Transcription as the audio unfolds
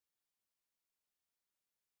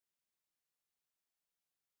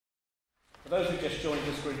For those who just joined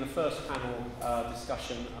us, we're in the first panel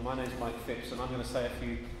discussion. My name is Mike Phipps, and I'm going to say a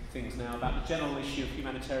few things now about the general issue of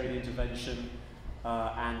humanitarian intervention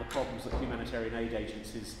and the problems that humanitarian aid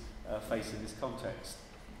agencies face in this context.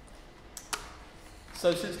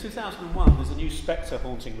 So since 2001, there's a new spectre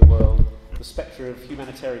haunting the world, the spectre of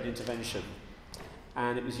humanitarian intervention.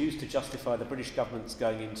 And it was used to justify the British government's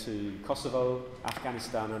going into Kosovo,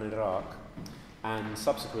 Afghanistan and Iraq, and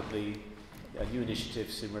subsequently new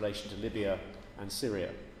initiatives in relation to Libya and Syria.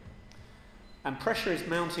 And pressure is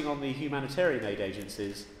mounting on the humanitarian aid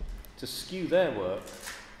agencies to skew their work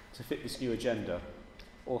to fit this new agenda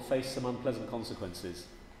or face some unpleasant consequences.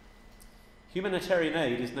 Humanitarian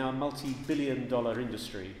aid is now a multi-billion-dollar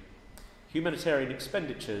industry. Humanitarian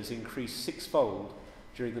expenditures increased six-fold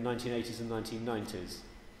during the 1980s and 1990s.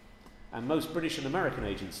 And most British and American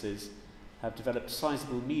agencies have developed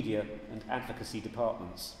sizable media and advocacy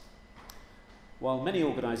departments. While many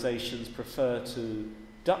organisations prefer to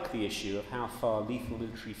duck the issue of how far lethal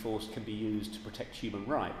military force can be used to protect human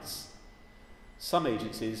rights, some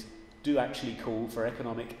agencies do actually call for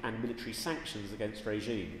economic and military sanctions against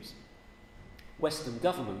regimes. Western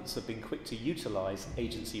governments have been quick to utilise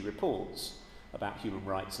agency reports about human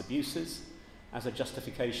rights abuses as a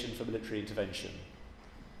justification for military intervention.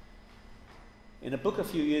 In a book a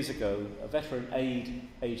few years ago, a veteran aid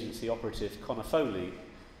agency operative, Connor Foley,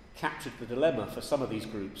 captured the dilemma for some of these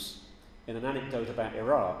groups in an anecdote about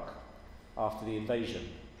Iraq after the invasion,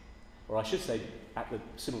 or I should say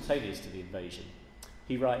simultaneous to the invasion.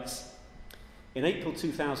 He writes, "In April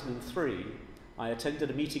 2003, I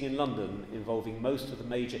attended a meeting in London involving most of the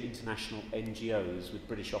major international NGOs with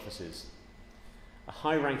British offices. A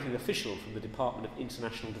high-ranking official from the Department of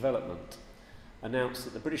International Development announced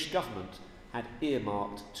that the British government had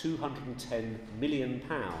earmarked £210 million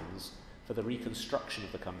for the reconstruction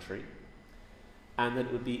of the country, and that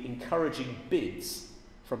it would be encouraging bids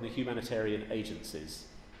from the humanitarian agencies.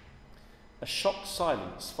 A shocked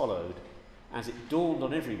silence followed as it dawned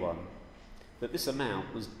on everyone that this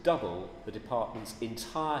amount was double the department's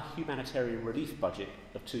entire humanitarian relief budget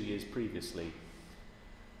of 2 years previously.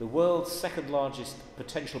 The world's second largest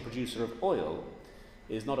potential producer of oil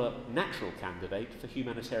is not a natural candidate for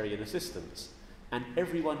humanitarian assistance, and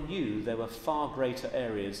everyone knew there were far greater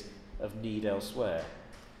areas of need elsewhere.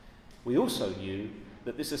 We also knew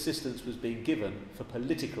that this assistance was being given for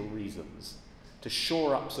political reasons, to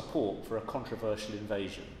shore up support for a controversial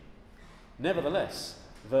invasion. Nevertheless,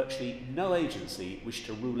 virtually no agency wished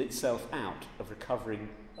to rule itself out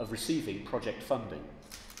of receiving project funding,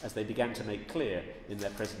 as they began to make clear in their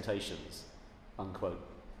presentations." Unquote.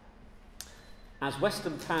 As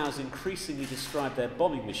Western powers increasingly describe their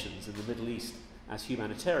bombing missions in the Middle East as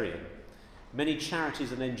humanitarian, many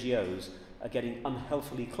charities and NGOs are getting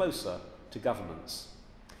unhealthily closer to governments.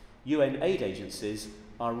 UN aid agencies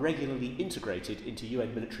are regularly integrated into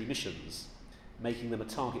UN military missions, making them a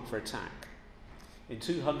target for attack. In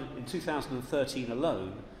 2013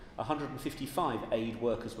 alone, 155 aid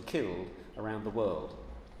workers were killed around the world.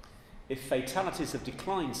 If fatalities have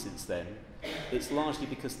declined since then, it's largely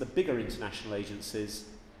because the bigger international agencies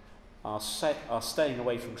are staying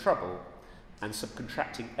away from trouble and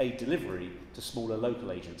subcontracting aid delivery to smaller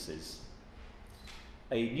local agencies.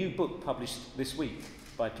 A new book published this week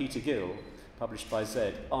by Peter Gill, published by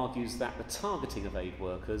Z, argues that the targeting of aid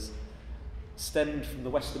workers stemmed from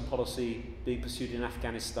the Western policy being pursued in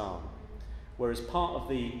Afghanistan, whereas part of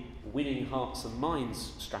the winning hearts and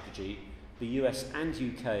minds strategy, the US and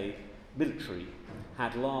UK military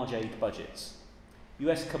had large aid budgets.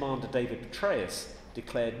 US Commander David Petraeus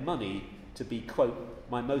declared money to be, quote,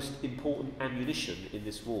 "my most important ammunition in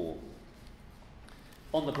this war."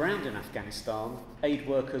 On the ground in Afghanistan, aid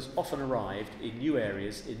workers often arrived in new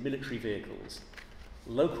areas in military vehicles.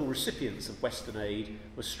 Local recipients of Western aid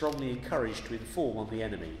were strongly encouraged to inform on the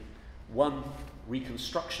enemy. One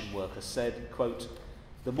reconstruction worker said, quote,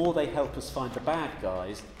 "the more they help us find the bad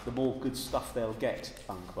guys, the more good stuff they'll get,"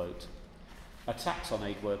 unquote. Attacks on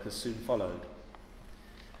aid workers soon followed.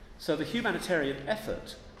 So the humanitarian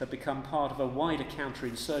effort had become part of a wider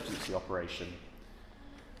counterinsurgency operation.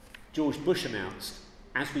 George Bush announced,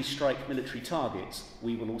 "as we strike military targets,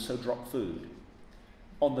 we will also drop food."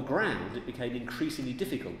 On the ground, it became increasingly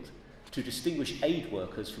difficult to distinguish aid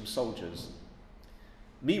workers from soldiers.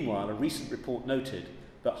 Meanwhile, a recent report noted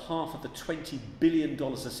that half of the $20 billion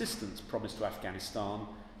assistance promised to Afghanistan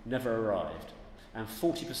never arrived, and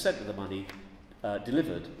 40% of the money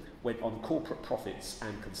delivered went on corporate profits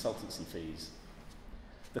and consultancy fees.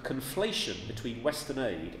 The conflation between Western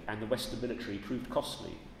aid and the Western military proved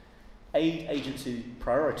costly. Aid agency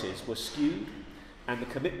priorities were skewed, and the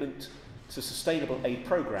commitment to sustainable aid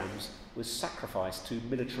programmes was sacrificed to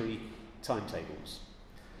military timetables.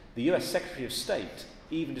 The US Secretary of State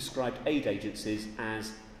even described aid agencies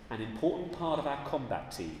as an important part of our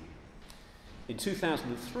combat team. In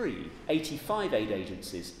 2003, 85 aid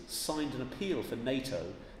agencies signed an appeal for NATO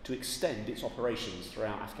to extend its operations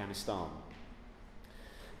throughout Afghanistan.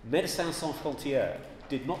 Médecins Sans Frontières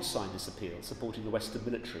did not sign this appeal supporting the Western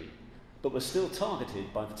military, but were still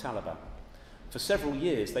targeted by the Taliban. For several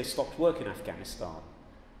years, they stopped work in Afghanistan.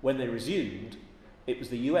 When they resumed, it was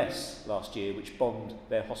the US last year which bombed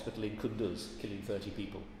their hospital in Kunduz, killing 30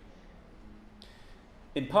 people.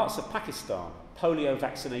 In parts of Pakistan, polio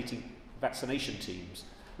vaccination teams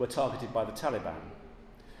were targeted by the Taliban,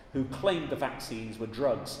 who claimed the vaccines were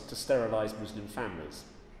drugs to sterilise Muslim families.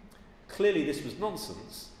 Clearly this was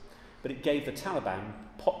nonsense, but it gave the Taliban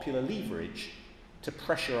popular leverage to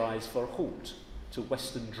pressurise for a halt to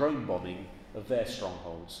Western drone bombing of their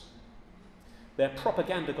strongholds. Their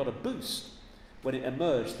propaganda got a boost when it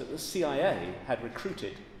emerged that the CIA had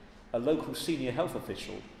recruited a local senior health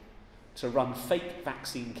official to run fake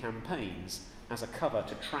vaccine campaigns as a cover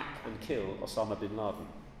to track and kill Osama bin Laden.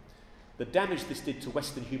 The damage this did to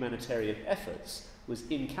Western humanitarian efforts was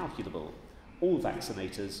incalculable. All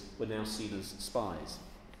vaccinators were now seen as spies.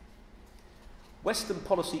 Western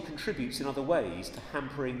policy contributes in other ways to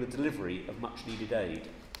hampering the delivery of much-needed aid.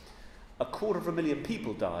 250,000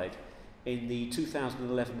 people died in the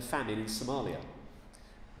 2011 famine in Somalia.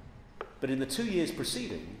 But in the 2 years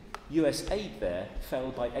preceding, US aid there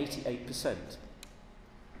fell by 88%.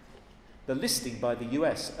 The listing by the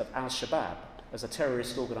US of Al-Shabaab as a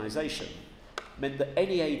terrorist organisation meant that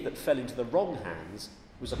any aid that fell into the wrong hands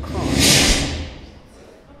was a crime.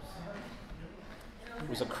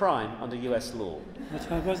 Was a crime under US law.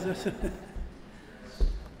 What was this?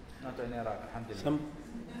 Not in Iraq,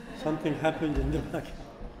 something happened in the back.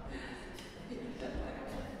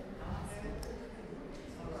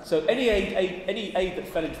 So any aid that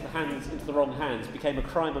fell into the wrong hands became a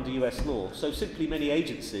crime under US law. So simply many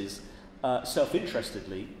agencies,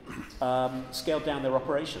 self-interestedly, scaled down their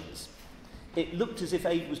operations. It looked as if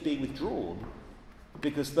aid was being withdrawn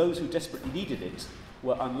because those who desperately needed it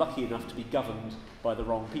were unlucky enough to be governed by the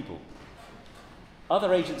wrong people.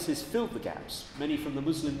 Other agencies filled the gaps, many from the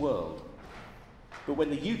Muslim world. But when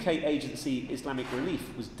the UK agency Islamic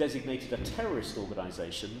Relief was designated a terrorist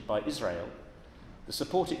organisation by Israel, the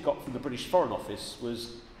support it got from the British Foreign Office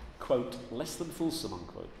was, quote, less than fulsome,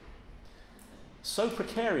 unquote. So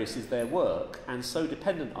precarious is their work and so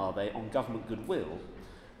dependent are they on government goodwill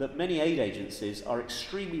that many aid agencies are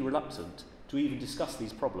extremely reluctant to even discuss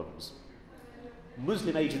these problems.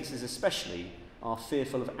 Muslim agencies especially are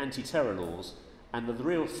fearful of anti-terror laws and the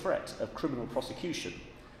real threat of criminal prosecution.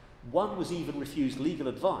 One was even refused legal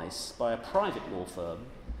advice by a private law firm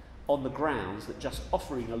on the grounds that just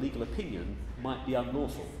offering a legal opinion might be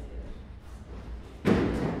unlawful.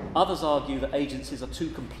 Others argue that agencies are too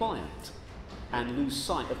compliant and lose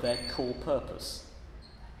sight of their core purpose.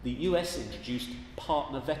 The US introduced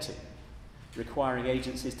partner vetting, requiring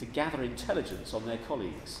agencies to gather intelligence on their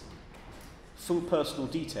colleagues. Full personal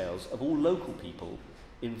details of all local people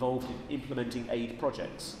involved in implementing aid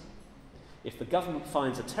projects. If the government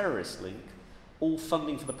finds a terrorist link, all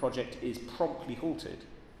funding for the project is promptly halted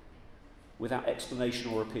without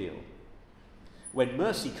explanation or appeal. When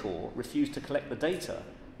Mercy Corps refused to collect the data,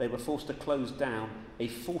 they were forced to close down a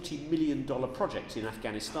 $40 million project in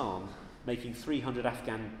Afghanistan, making 300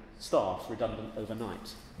 Afghan staff redundant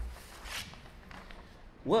overnight.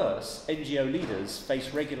 Worse, NGO leaders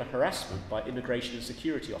face regular harassment by immigration and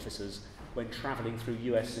security officers when travelling through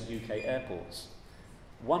US and UK airports.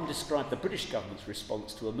 One described the British government's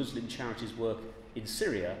response to a Muslim charity's work in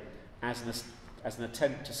Syria as an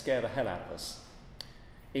attempt to scare the hell out of us.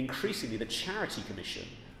 Increasingly, the Charity Commission,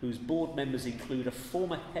 whose board members include a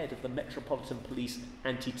former head of the Metropolitan Police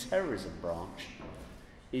anti-terrorism branch,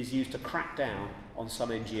 is used to crack down on some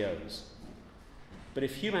NGOs. But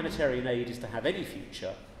if humanitarian aid is to have any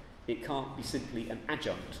future, it can't be simply an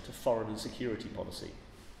adjunct to foreign and security policy.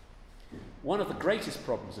 One of the greatest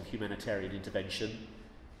problems of humanitarian intervention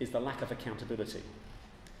is the lack of accountability.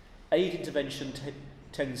 Aid intervention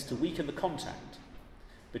tends to weaken the contact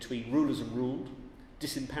between rulers and ruled,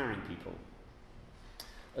 disempowering people.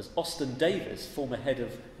 As Austin Davis, former head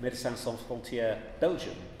of Médecins Sans Frontières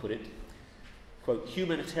Belgium, put it, quote,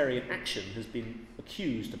 humanitarian action has been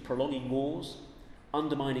accused of prolonging wars,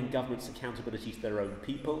 undermining governments' accountability to their own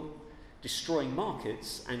people, destroying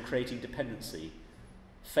markets and creating dependency,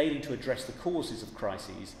 failing to address the causes of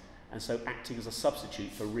crises and so acting as a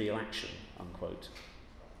substitute for real action, unquote.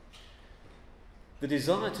 The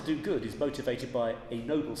desire to do good is motivated by a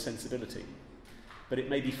noble sensibility. but it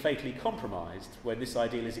may be fatally compromised when this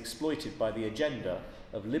ideal is exploited by the agenda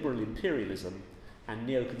of liberal imperialism and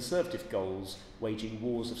neoconservative goals waging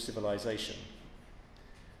wars of civilization.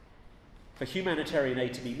 For humanitarian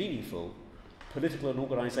aid to be meaningful, political and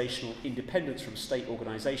organisational independence from state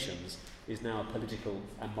organisations is now a political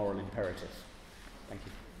and moral imperative. Thank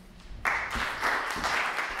you.